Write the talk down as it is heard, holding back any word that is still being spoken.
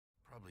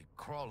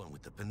crawling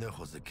with the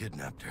pendejos that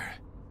kidnapped her.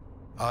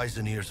 Eyes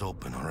and ears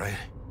open, all right?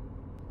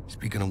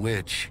 Speaking of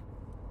which,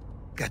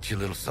 got you a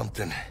little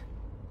something.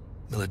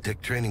 Militech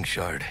training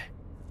shard.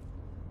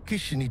 In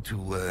case you need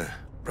to,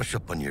 brush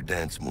up on your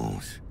dance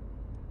moves.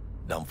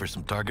 Down for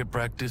some target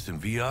practice in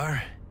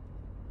VR?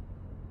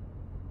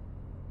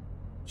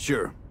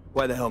 Sure.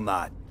 Why the hell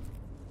not?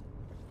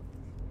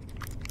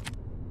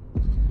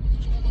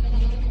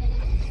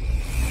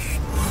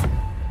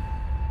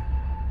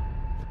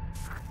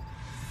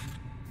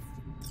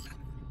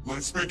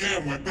 Let's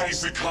begin with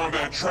basic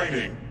combat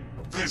training.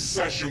 This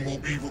session will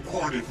be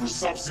recorded for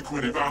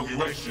subsequent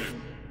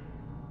evaluation.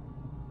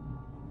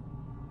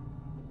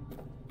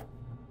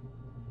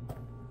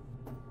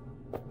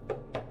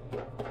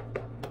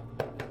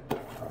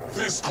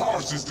 This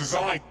course is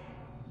designed.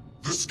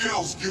 The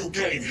skills you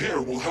gain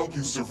here will help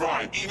you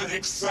survive, even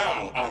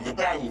excel on the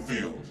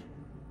battlefield.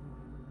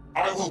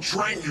 I will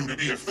train you to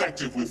be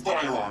effective with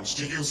firearms,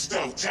 to use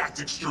stealth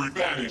tactics to your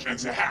advantage, and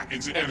to hack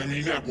into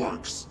enemy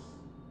networks.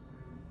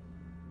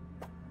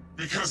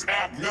 Because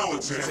at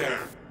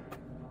Militech...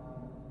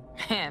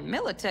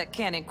 Militech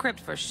can't encrypt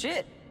for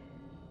shit.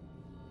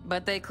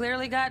 But they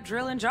clearly got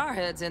drill and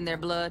jarheads in their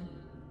blood.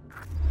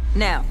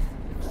 Now,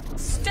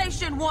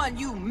 Station 1,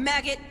 you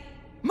maggot!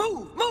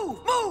 Move, move,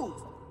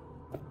 move!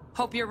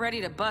 Hope you're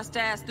ready to bust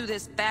ass through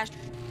this fast...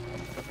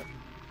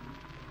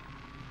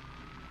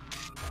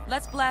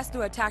 Let's blast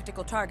through a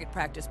tactical target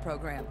practice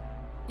program.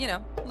 You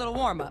know, a little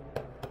warm-up.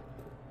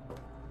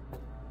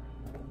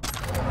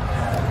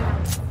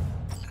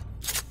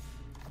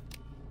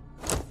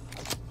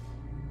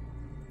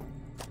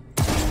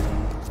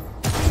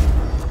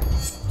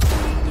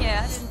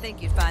 Yeah, I didn't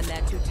think you'd find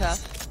that too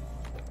tough.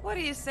 What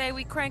do you say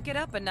we crank it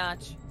up a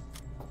notch?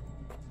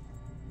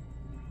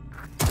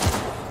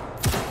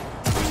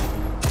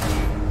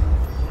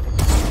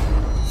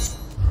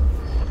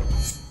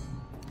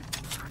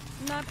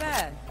 Not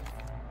bad.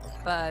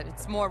 But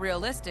it's more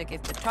realistic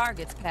if the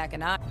target's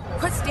packing on.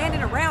 Quit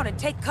standing around and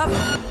take cover!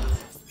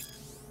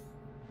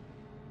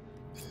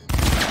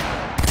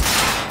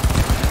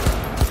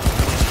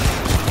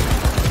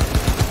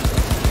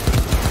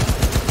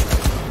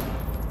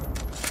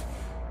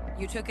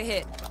 You took a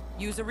hit.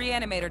 Use a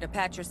reanimator to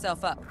patch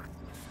yourself up.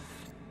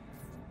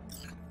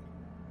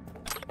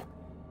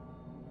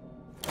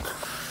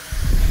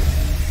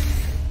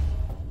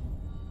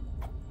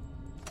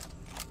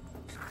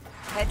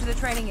 Head to the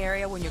training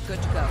area when you're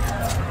good to go.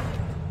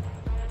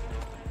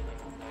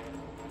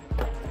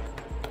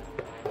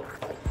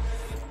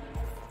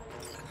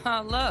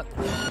 Oh, look.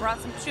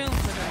 Brought some tunes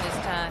with him this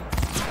time.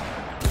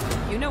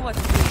 You know what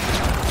to do.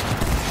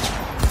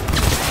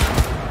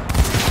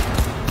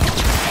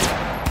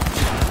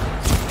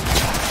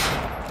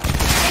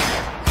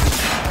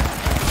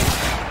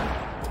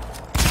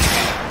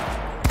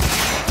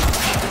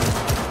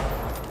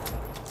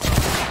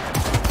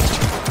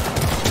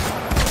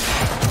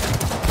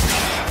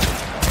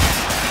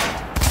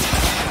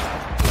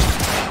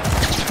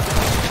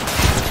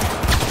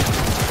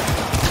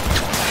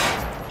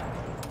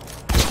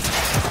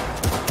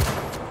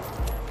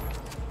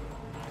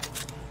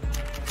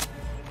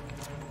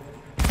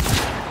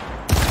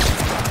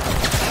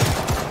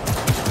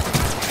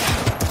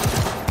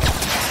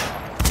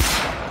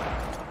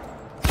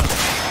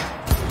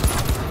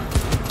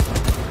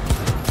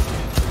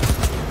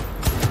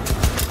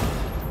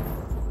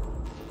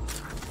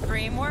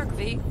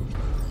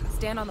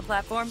 Stand on the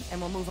platform and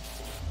we'll move on.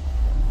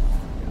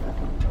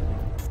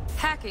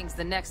 Hacking's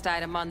the next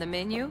item on the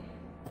menu.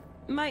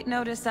 Might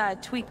notice I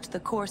tweaked the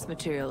course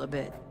material a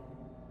bit.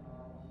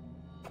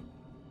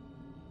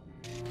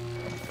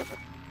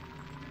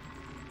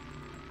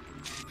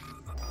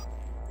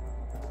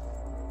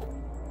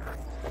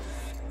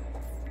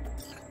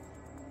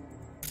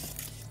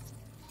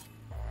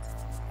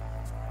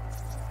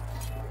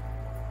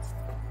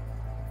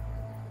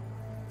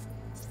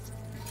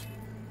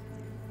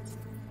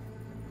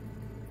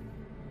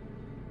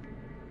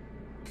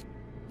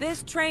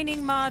 This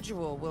training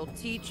module will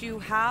teach you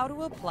how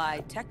to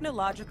apply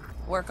technological...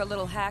 Work a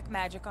little hack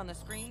magic on the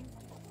screen.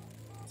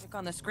 Click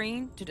on the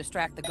screen to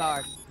distract the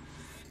guard.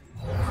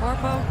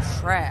 Corpo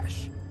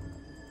trash.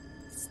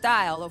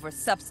 Style over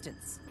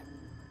substance.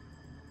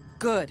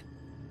 Good.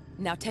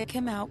 Now take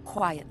him out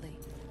quietly.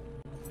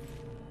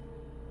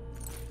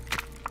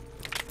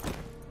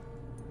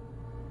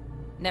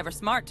 Never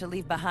smart to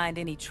leave behind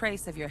any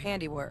trace of your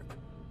handiwork.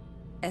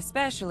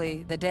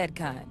 Especially the dead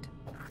kind.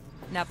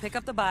 Now pick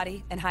up the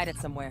body and hide it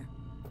somewhere.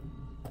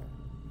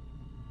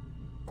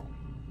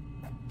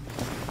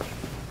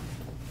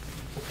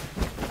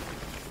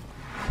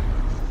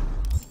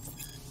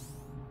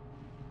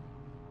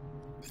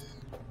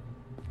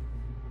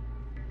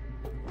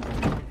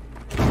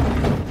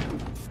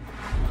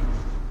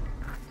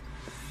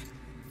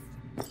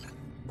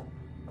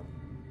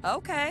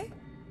 Okay.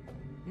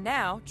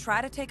 Now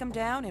try to take him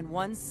down in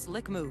one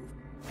slick move.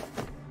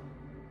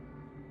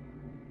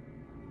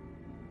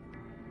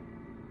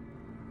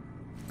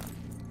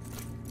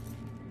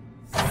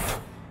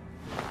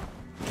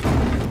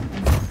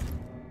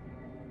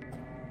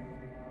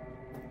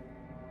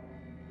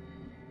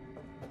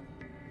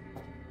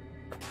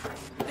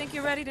 Think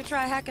you're ready to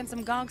try hacking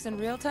some gonks in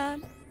real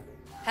time?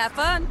 Have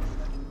fun!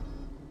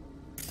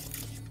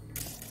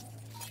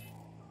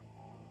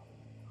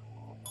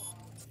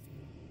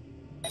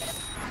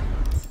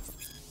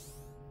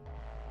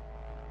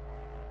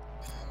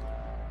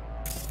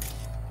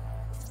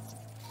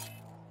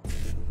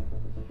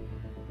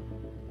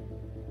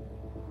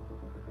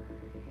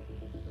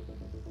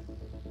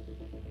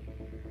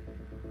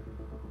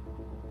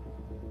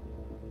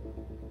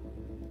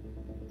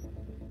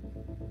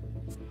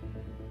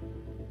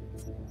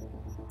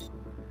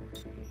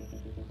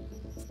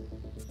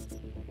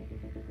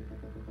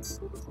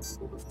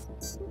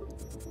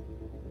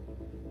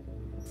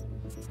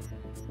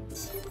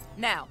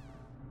 Now,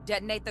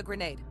 detonate the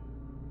grenade.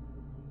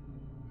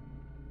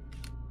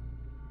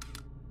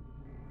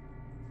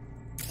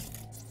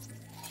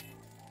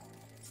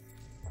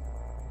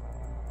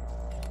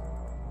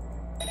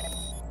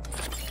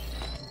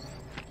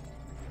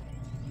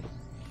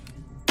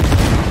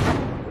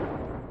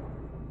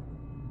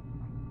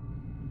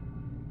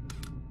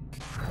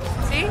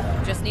 See?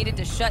 Just needed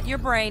to shut your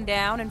brain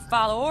down and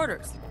follow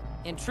orders.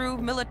 In true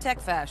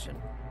Militech fashion.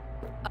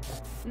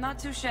 Not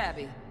too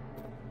shabby.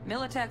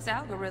 Militech's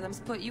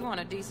algorithms put you on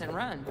a decent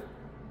run.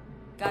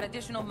 Got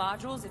additional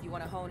modules if you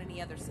want to hone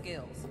any other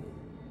skills.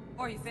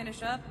 Before you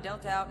finish up,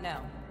 Delta out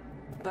now.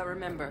 But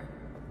remember,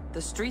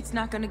 the street's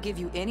not gonna give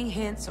you any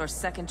hints or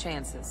second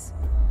chances.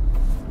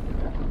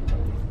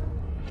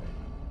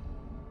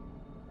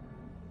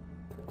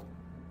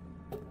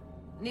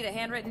 Need a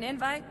handwritten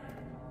invite?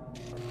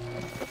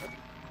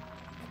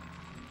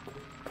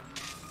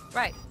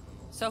 Right.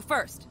 So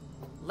first,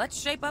 let's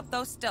shape up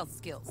those stealth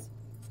skills.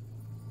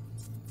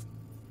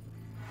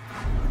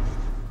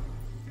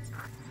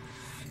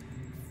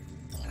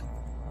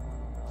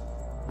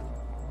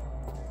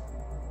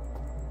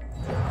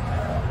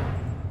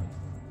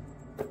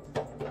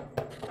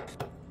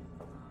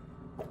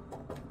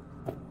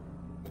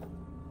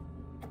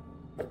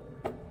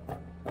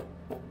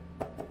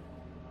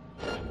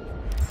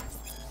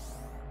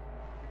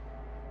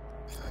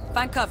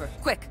 Find cover,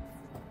 quick.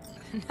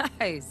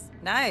 Nice,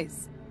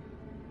 nice.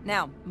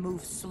 Now,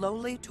 move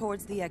slowly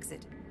towards the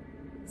exit.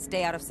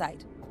 Stay out of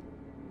sight.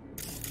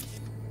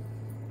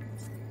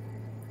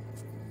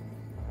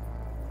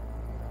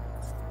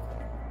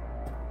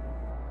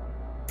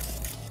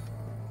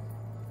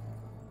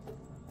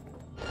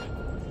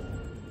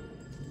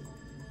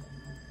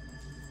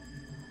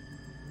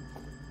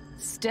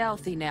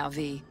 Stealthy now,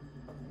 V.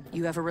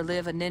 You ever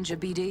relive a ninja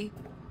BD?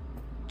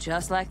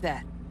 Just like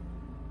that.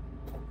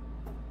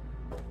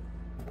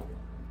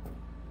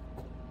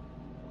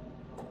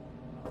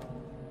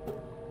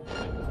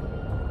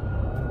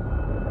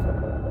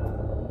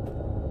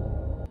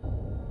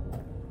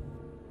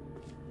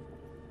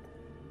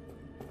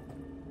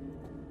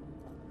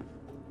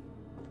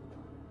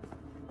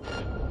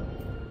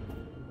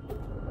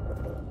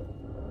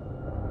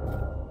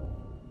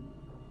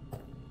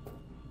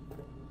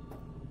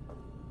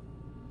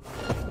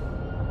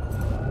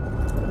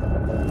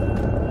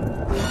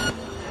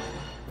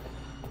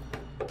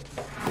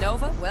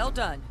 Nova, well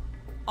done.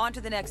 On to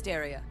the next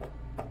area.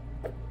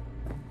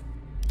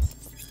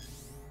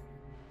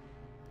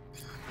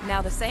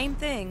 Now the same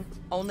thing,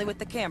 only with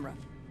the camera.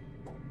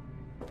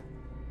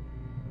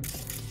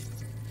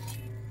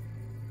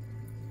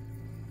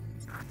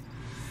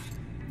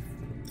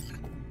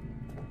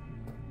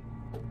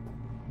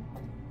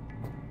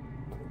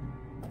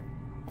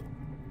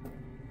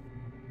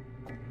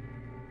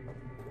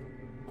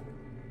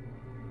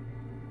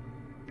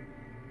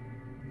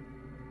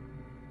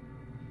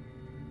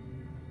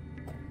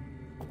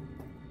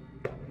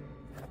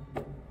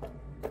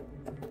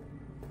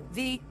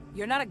 V,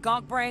 you're not a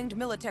gonk-brained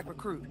Militech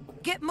recruit.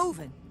 Get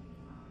moving.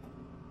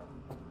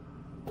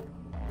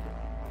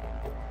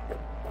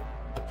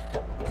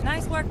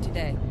 Nice work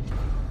today.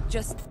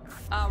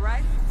 All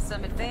right,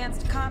 some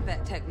advanced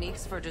combat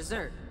techniques for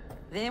dessert.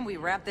 Then we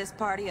wrap this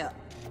party up.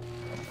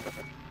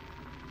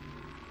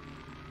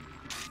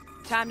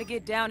 Time to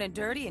get down and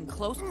dirty in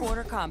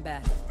close-quarter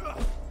combat.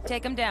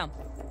 Take him down.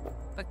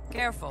 But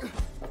careful.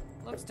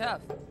 Looks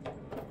tough.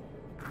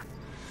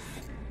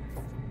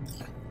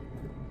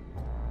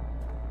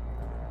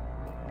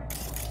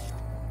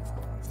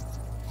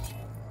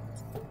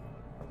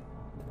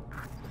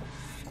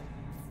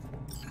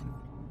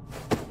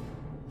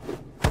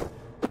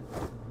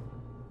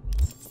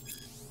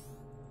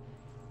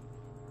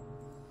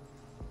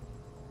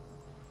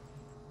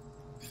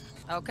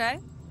 Okay,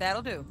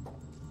 that'll do.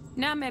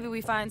 Now maybe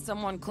we find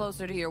someone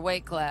closer to your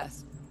weight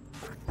class.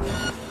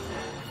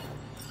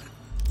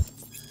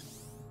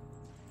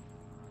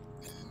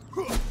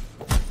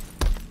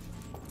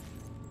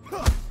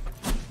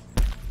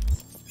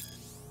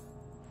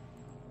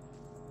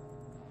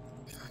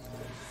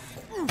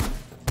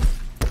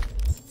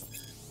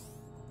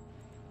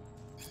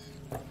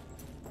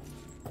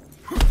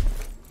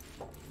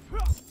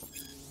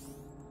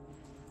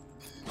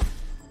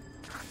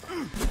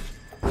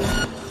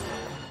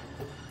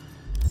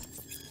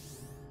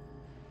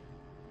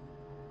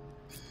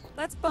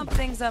 Let's bump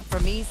things up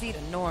from easy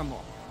to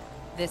normal.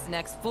 This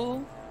next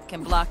fool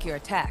can block your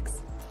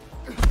attacks.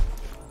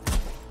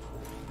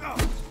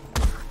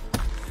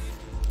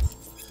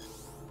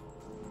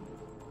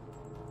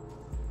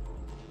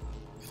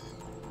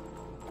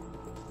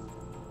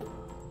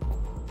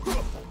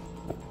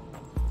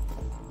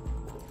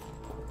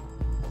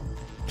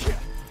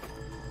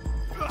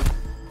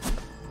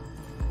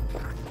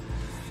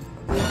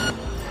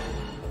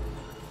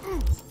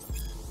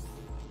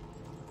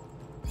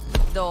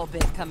 Dull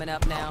bit coming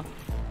up now.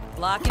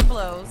 Blocking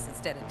blows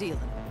instead of dealing.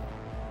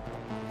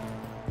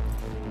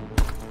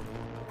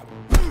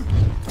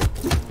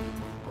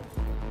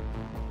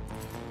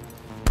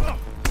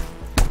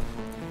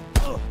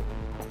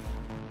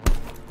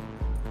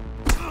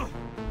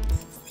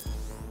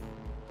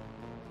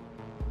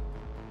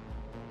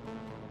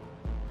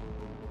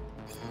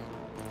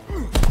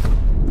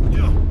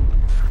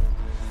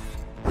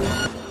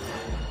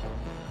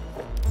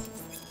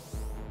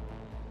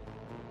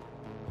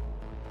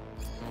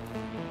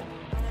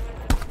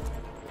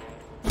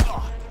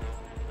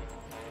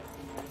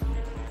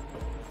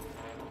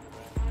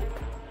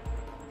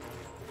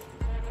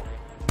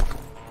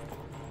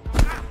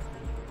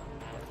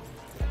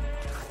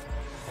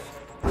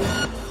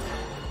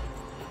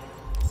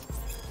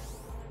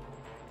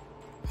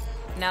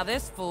 Now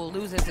this fool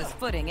loses his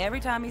footing every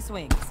time he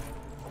swings.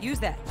 Use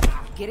that.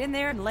 Get in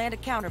there and land a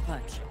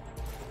counterpunch.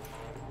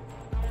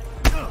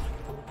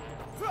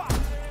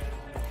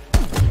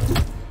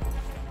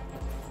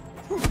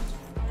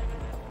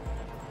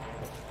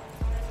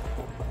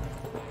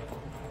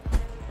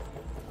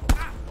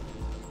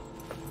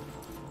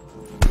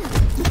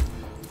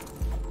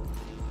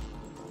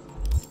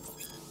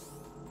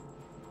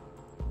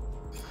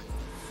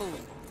 Fool.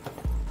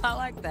 I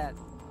like that.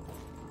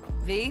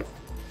 V?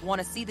 Want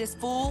to see this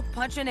fool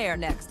punch in air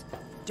next.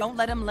 Don't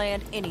let him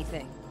land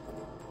anything.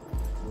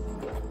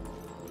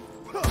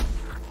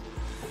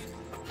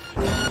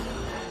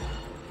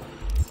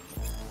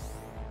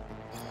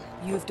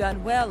 You've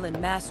done well in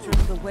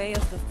mastering the way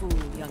of the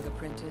fool, young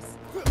apprentice.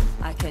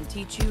 I can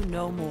teach you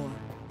no more.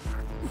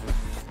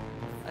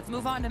 Let's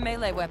move on to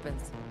melee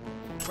weapons.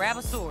 Grab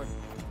a sword.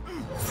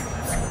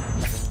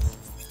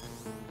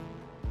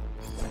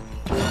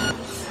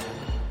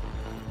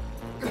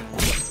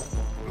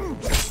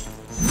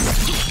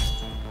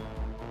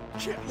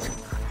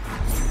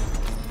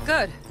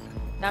 Good.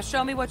 Now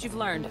show me what you've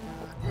learned.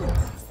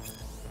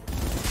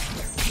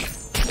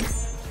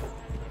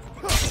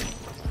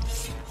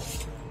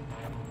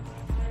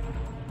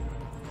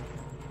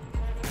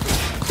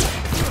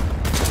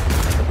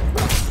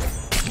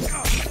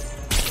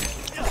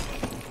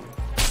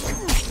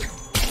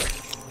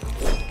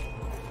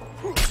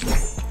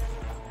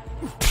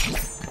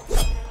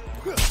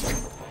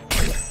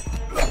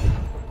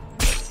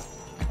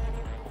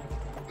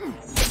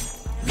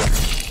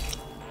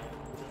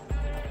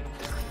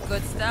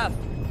 Good stuff.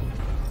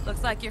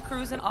 Looks like you're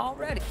cruising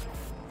already.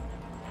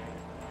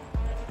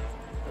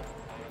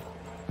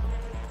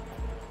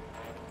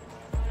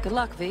 Good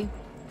luck, V.